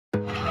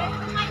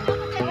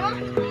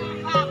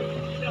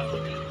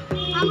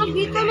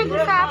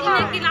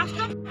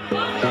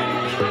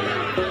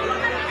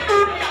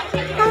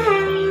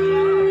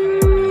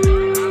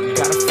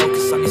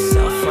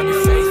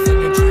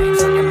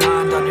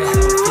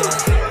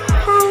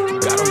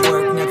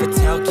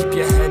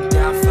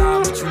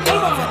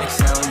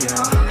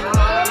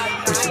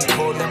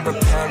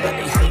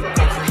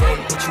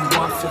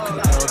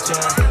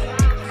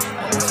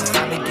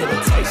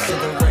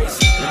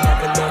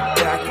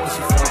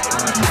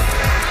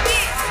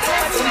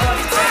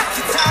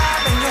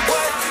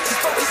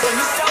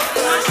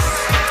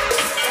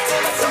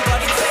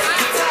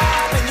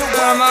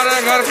हमारे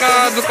घर का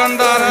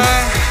दुकानदार है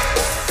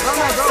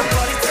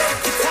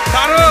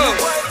सारू।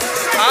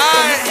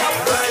 हाय,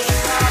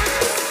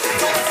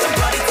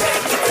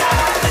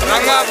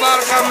 रंगापार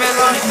का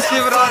मेला,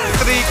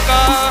 शिवरात्रि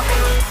का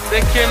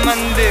देखिए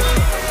मंदिर।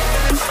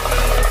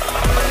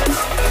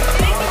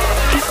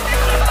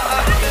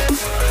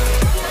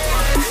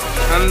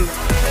 हम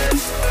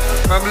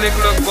पब्लिक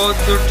लोग बहुत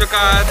जुट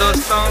चुका है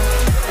दोस्तों।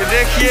 ये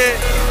देखिए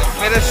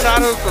मेरे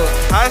सारू को।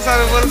 हाय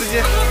सारू बोल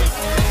दीजिए।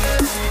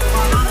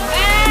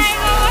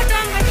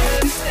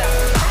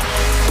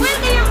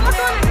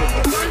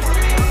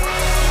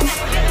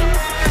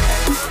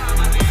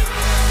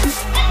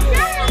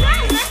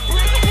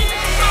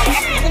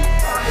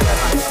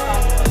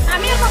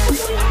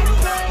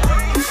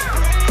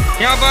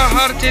 यहाँ पर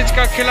हर चीज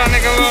का खिलाने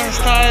का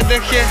व्यवस्था है।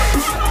 देखिए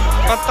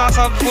पत्ता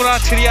सब पूरा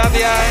छिड़िया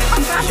दिया है।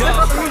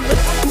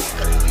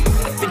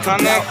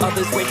 खाने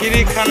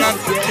खीरी खाना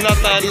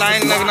खिलाता है,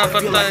 लाइन लगना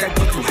पड़ता है।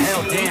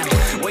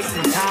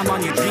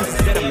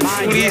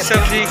 पूरी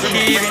सब्जी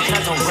खीर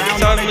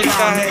सब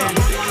मिलता है।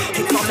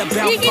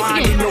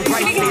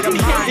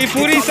 ये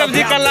पूरी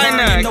सब्जी का लाइन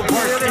है।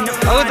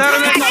 उधर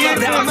में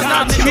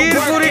खीर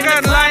पूरी का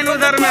लाइन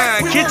उधर में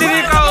है।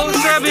 खिचड़ी का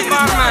उससे भी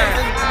पार में है।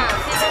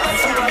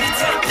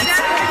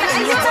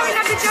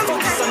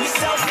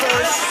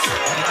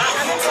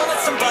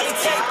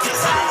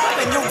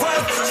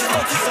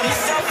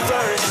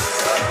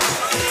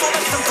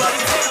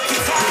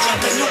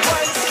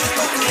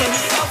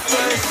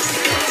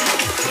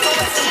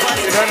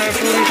 इधर में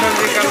पूरी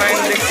सब्जी का लाइन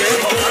देखते हैं।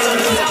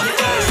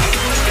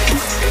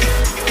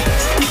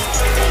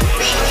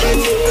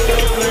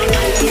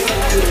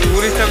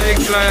 पूरी सब्जी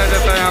खिलाया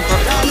जाता है यहाँ पर।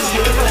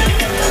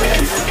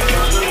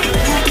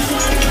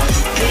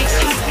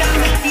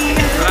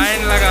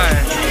 लाइन लगा है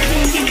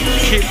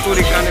खीर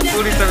पूरी खाने,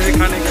 पूरी सब्जी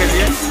खाने के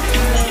लिए।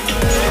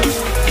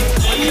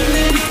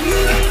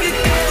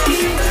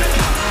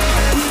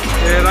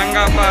 ये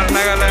रंगापार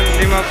नागालैंड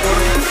दीमापुर।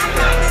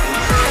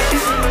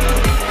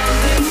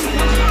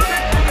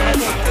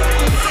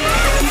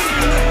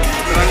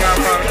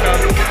 रंगापार का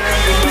मंदिर।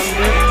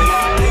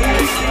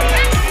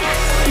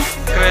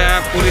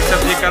 पूरी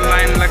सब्जी का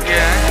लाइन लग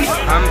गया है।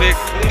 हम भी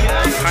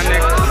खाने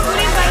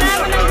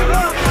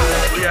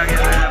दिया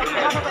गया है।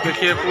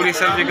 देखिए पूरी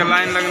सब्जी का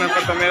लाइन लगने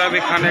पर तो मेरा भी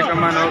खाने का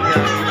मन हो गया।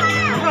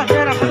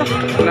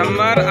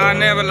 नंबर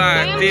आने वाला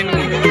है 3,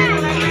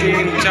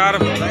 4।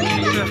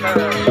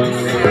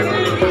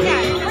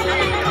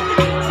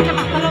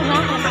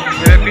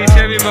 मेरे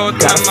पीछे भी बहुत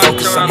लंबा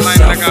चौड़ा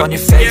लाइन लगा।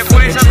 ये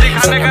पूरी सब्जी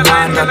खाने का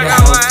लाइन में लगा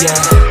हुआ है।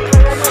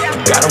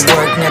 Gotta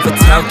work, never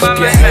tell, keep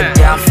your head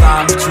down,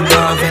 find what you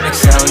love and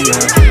excel,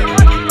 yeah.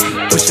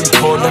 Push and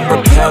pull and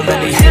repel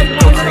any hate,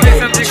 go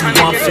create what you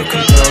want, feel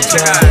compelled,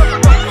 yeah.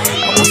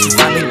 And once you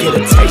finally get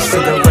a taste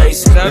of the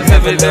race, you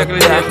never look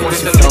back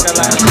once you felt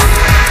that.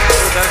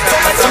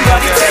 Don't let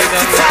somebody take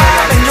your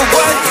time and your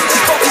worth,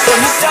 just focus on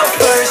yourself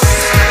first.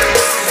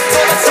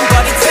 Don't let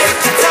somebody take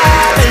your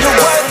time and your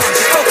worth,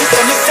 just focus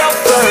on yourself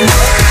first.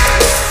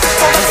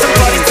 Don't let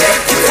somebody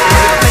take your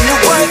time and your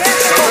worth,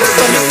 just focus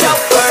on yourself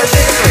first.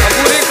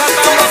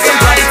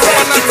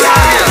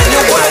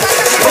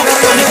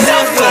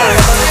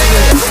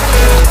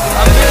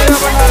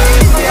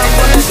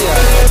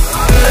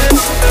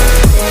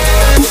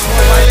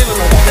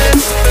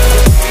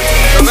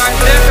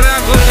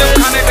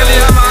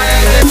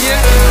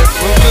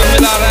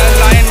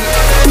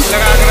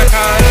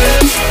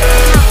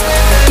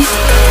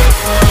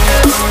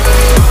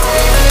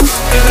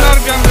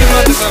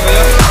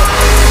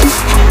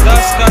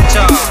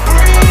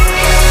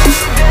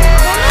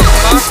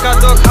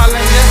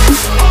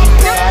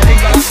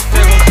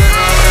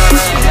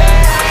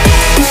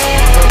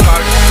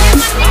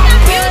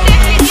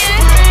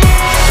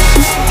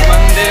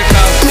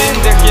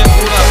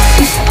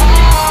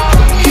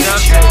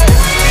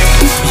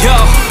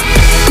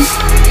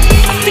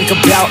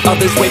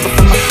 Others way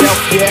before myself,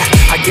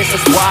 yeah. I guess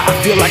that's why I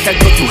feel like I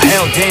go through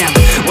hell, damn.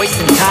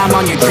 Wasting time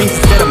on your dreams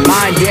instead of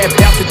mine, yeah.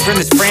 About to turn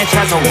this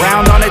franchise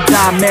around on a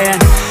dime, man.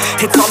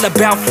 It's all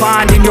about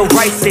finding your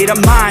right state of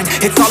mind.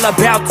 It's all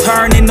about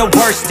turning the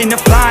worst into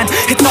fine.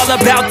 It's all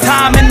about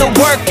time and the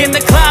work and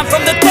the climb.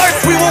 From the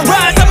thirst we will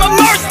rise, I'm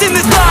immersed in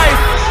this life.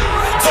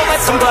 Don't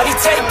let somebody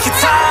take your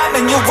time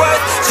and your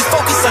worth, just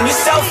focus on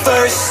yourself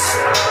first.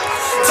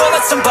 Don't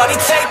let somebody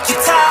take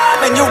your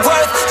time and your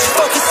worth, just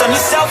focus on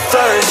yourself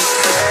first.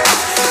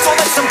 Don't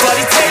let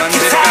somebody take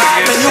your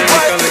time and your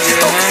worth, just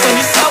focus on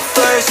yourself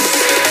first.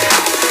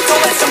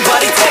 Don't let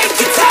somebody take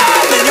your time.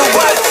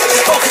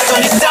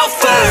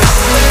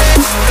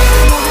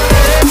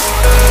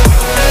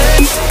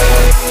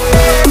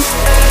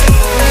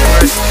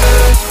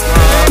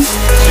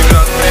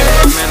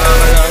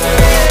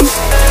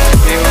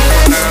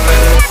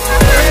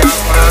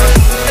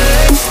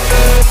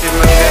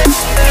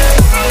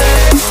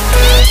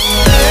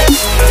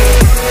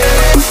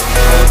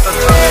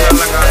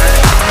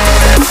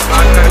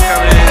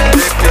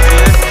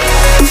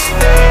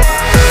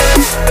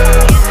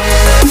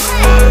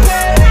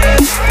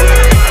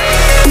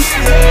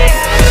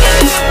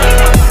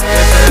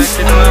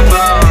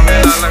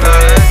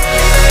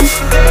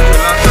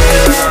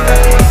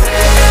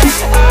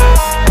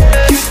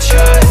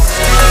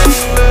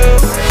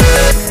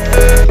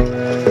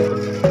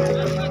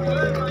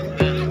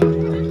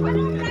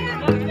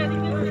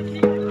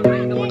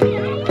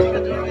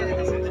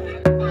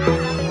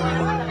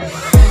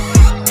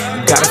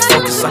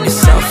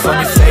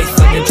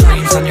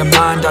 your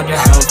mind, on your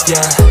health,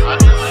 yeah.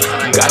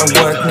 You gotta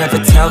work,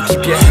 never tell,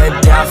 keep your head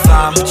down,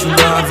 find what you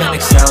love and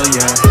excel,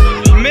 yeah.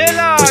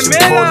 Mela Push and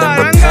Mela pull and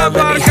रंगाphar repel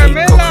का any hate,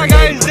 go Mela create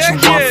guys what you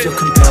want, देखिए feel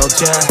compelled,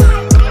 yeah.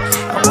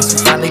 And once you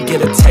finally get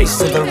a taste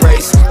of the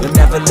race, you'll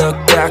never look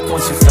back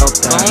once you felt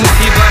that. बहुत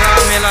ही बड़ा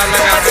मेला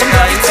लगा है Somebody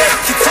guys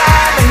take your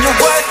time and your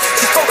worth,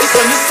 just focus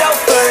on yourself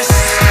first.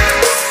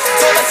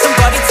 Don't let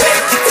somebody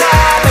take your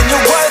time and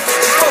your worth,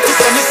 just focus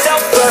on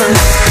yourself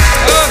first.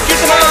 ओ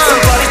कितना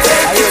Somebody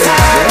take your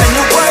time and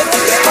your worth,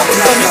 just focus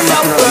on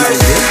yourself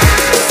first.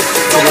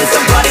 Don't let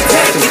somebody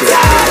take your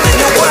time and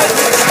your worth,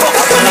 just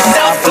focus on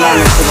yourself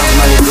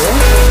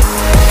first.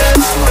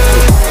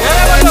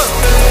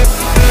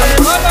 ये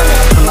बोलो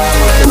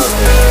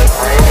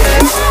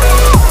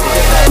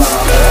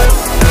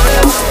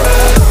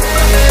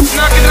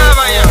ना कितना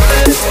भाई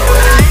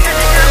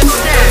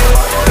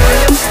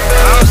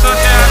हम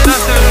सोचे हैं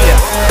 10 रुपया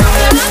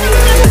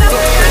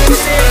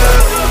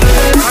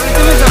खाली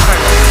तुम्हें सब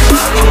खाएगा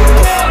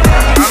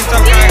हम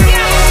सब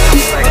खाएगा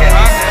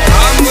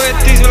हमको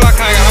 30 वाला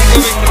खाएगा हमको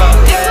भी खिला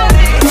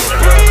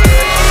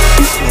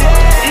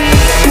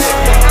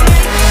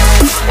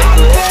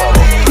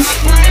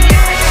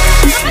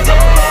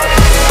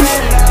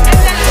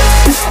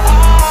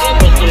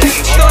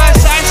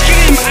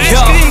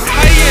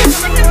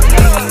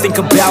Think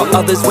about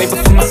others way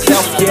before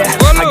myself, yeah.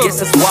 I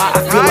guess that's why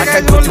I feel like I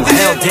go through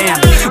hell, damn.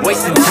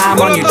 Wasting time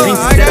on your dreams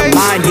instead of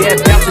mine,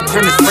 yeah. About to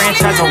turn this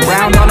franchise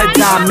around on a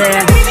dime,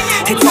 man.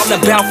 It's all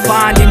about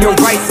finding your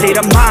right state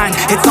of mind.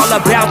 It's all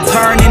about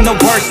turning the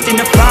worst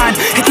into fine.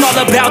 It's all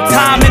about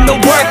time and the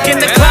work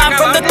and the climb.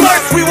 From the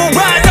thirst we will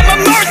rise,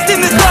 I'm immersed in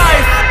this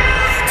life.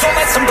 Don't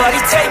let somebody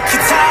take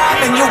your time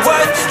and your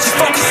worth, just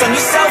focus on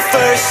yourself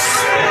first.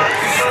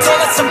 Don't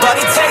let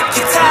somebody take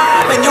your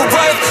time and your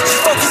worth,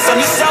 just focus on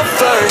yourself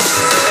first.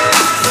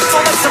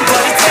 Don't let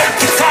somebody take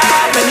your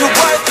time and your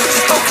worth,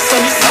 just focus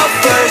on yourself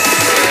first.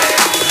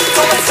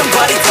 Don't let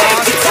somebody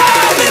take your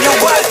time and your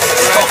worth,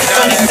 just focus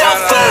on yourself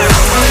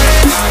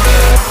first.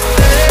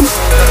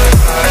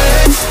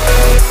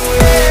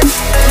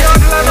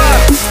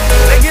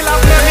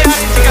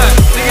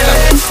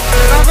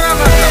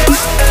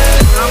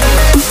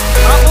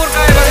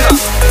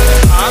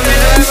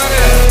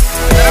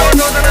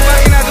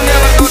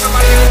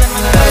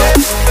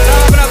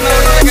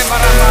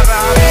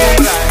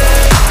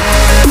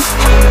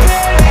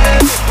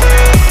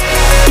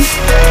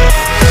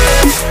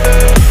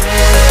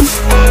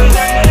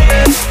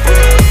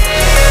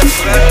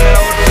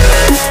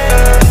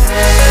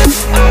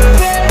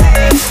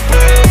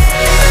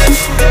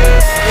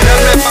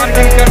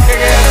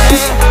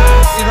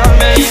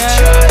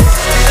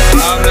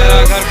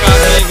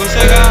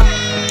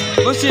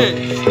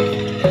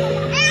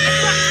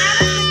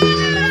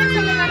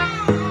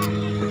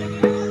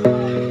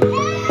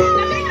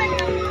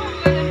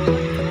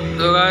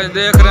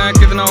 देख रहे हैं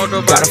कितना auto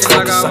parking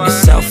लगा हुआ है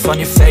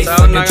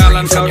सब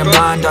नागालैंड का auto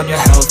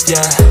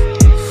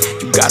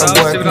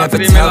सब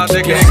शिवरात्रि मेला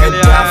देखने के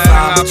लिए आया है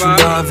रंगाphar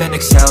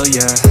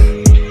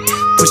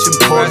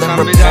हम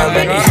भी जा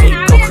रहे हैं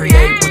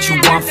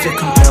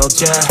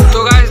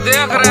तो गाइस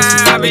देख रहे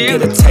हैं अभी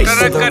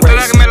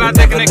ट्रक मेला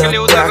देखने के लिए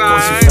उधर रहा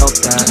है